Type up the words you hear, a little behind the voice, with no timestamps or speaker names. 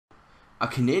A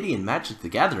Canadian Magic the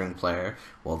Gathering player?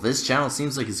 Well, this channel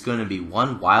seems like it's going to be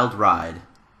one wild ride.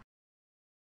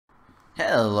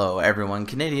 Hello everyone,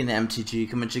 Canadian MTG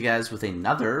coming to you guys with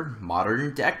another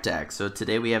modern deck tech. So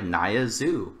today we have Naya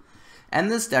Zoo. And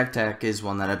this deck tech is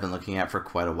one that I've been looking at for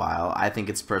quite a while. I think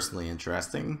it's personally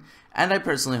interesting, and I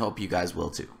personally hope you guys will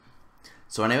too.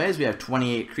 So anyways, we have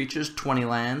 28 creatures, 20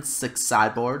 lands, 6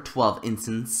 sideboard, 12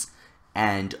 instants,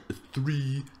 and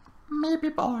 3 maybe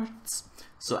boards.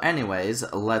 So anyways,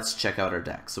 let's check out our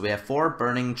deck. So we have 4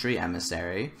 Burning Tree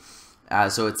Emissary.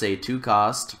 So it's a 2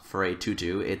 cost for a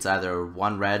 2/2. It's either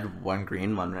 1 red, 1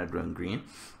 green, 1 red, 1 green.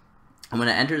 And when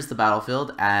it enters the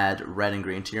battlefield, add red and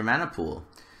green to your mana pool.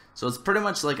 So it's pretty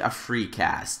much like a free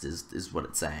cast is what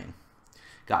it's saying.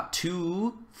 Got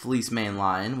 2 Fleece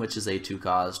Mainline, which is a 2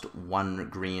 cost, 1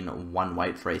 green, 1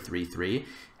 white for a 3/3.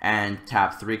 And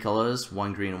tap 3 colors,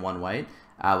 1 green, 1 white,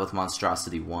 with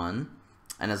Monstrosity 1.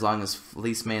 And as long as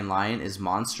Fleece Mainline is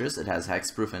monstrous, it has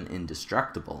hexproof and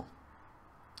indestructible.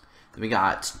 Then we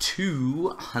got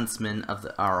 2 Huntsman of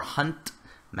the Hunt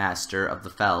Master of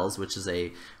the Fells, which is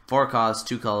a 4 cost,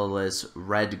 2 colorless,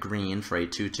 red green for a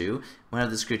 2/2. Whenever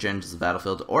this creature enters the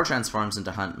battlefield or transforms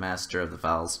into Hunt Master of the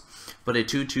Fells, put a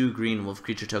 2/2 green wolf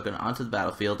creature token onto the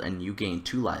battlefield and you gain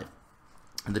 2 life.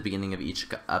 At the beginning of each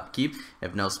upkeep,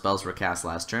 if no spells were cast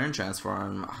last turn,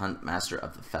 transform Hunt Master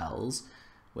of the Fells,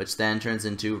 which then turns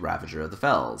into Ravager of the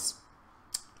Fells.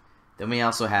 Then we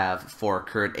also have 4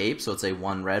 Curd Ape, so it's a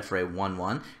 1 red for a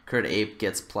 1/1. Curd Ape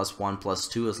gets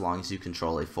 +1/+2 as long as you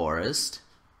control a forest.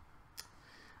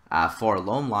 4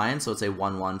 Loam Lion, so it's a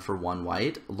 1/1 for 1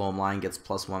 white. Loam Lion gets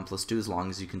 +1/+2 as long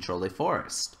as you control a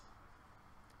forest.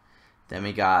 Then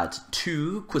we got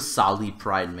 2 Qasali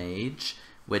Pride Mage,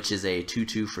 which is a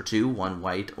 2/2 for 2, 1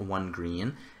 white, 1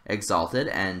 green. Exalted,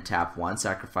 and tap 1,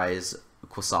 sacrifice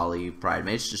Qasali Pride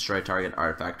Mage, destroy target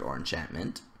artifact or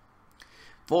enchantment.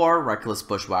 4 Reckless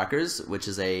Bushwhackers, which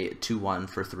is a 2/1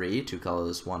 for 3, 2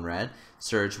 colorless, 1 red.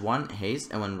 Surge 1,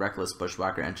 haste, and when Reckless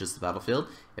Bushwhacker enters the battlefield,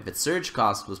 if its surge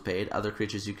cost was paid, other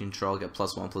creatures you control get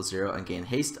 +1/+0 and gain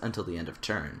haste until the end of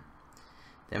turn.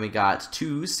 Then we got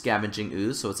 2 Scavenging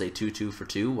Ooze, so it's a 2/2 for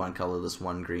 2, 1 colorless,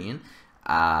 1 green.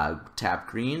 Tap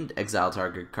green, exile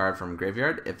target card from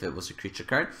graveyard. If it was a creature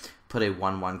card, put a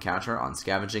 1/1 counter on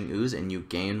Scavenging Ooze and you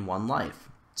gain 1 life.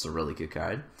 It's a really good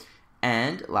card.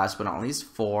 And last but not least,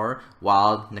 4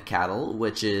 Wild Nacatl,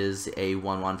 which is a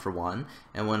 1/1 for 1.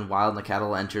 And when Wild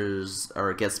Nacatl enters,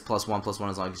 or gets +1/+1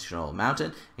 as long as you control a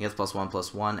mountain, and gets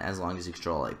 +1/+1 as long as you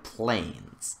control a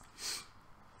plains.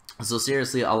 So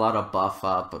seriously, a lot of buff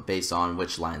up based on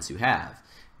which lands you have.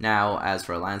 Now, as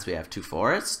for lands, we have 2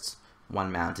 forests,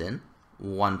 1 mountain,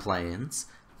 1 plains,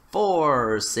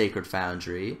 4 Sacred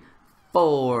Foundry,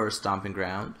 4 Stomping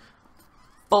Ground,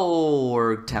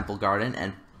 4 Temple Garden,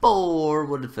 and 4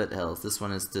 Wooded Foothills. This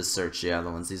one is to search the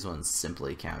other ones. These ones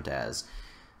simply count as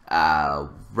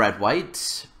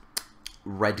red-white,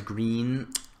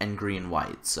 red-green, and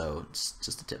green-white. So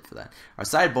just a tip for that. Our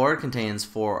sideboard contains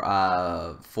 4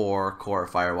 core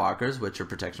Firewalkers, which are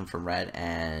protection from red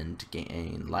and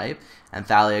gain life, and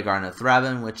Thalia Garnet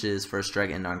Thraben, which is first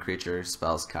strike and non-creature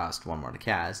spells cost 1 more to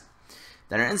cast.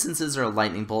 Then our instances are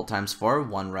Lightning Bolt ×4,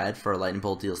 1 red for a Lightning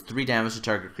Bolt deals 3 damage to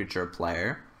target creature or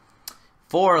player.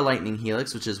 4 Lightning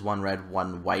Helix, which is 1 red,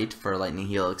 1 white for Lightning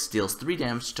Helix, deals 3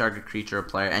 damage to target creature or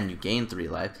player, and you gain 3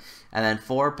 life. And then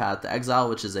 4 Path to Exile,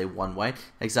 which is a 1 white.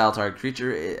 Exile target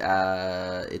creature,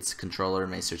 its controller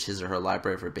may search his or her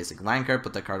library for a basic land card,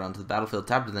 put that card onto the battlefield,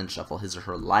 tap it, then shuffle his or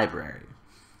her library.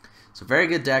 So very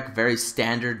good deck, very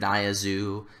standard Naya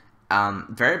Zoo.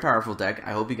 Very powerful deck.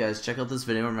 I hope you guys check out this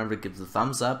video. Remember to give it a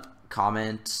thumbs up,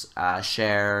 comment,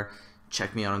 share.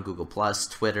 Check me out on Google+,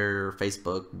 Twitter,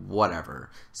 Facebook, whatever.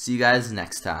 See you guys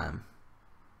next time.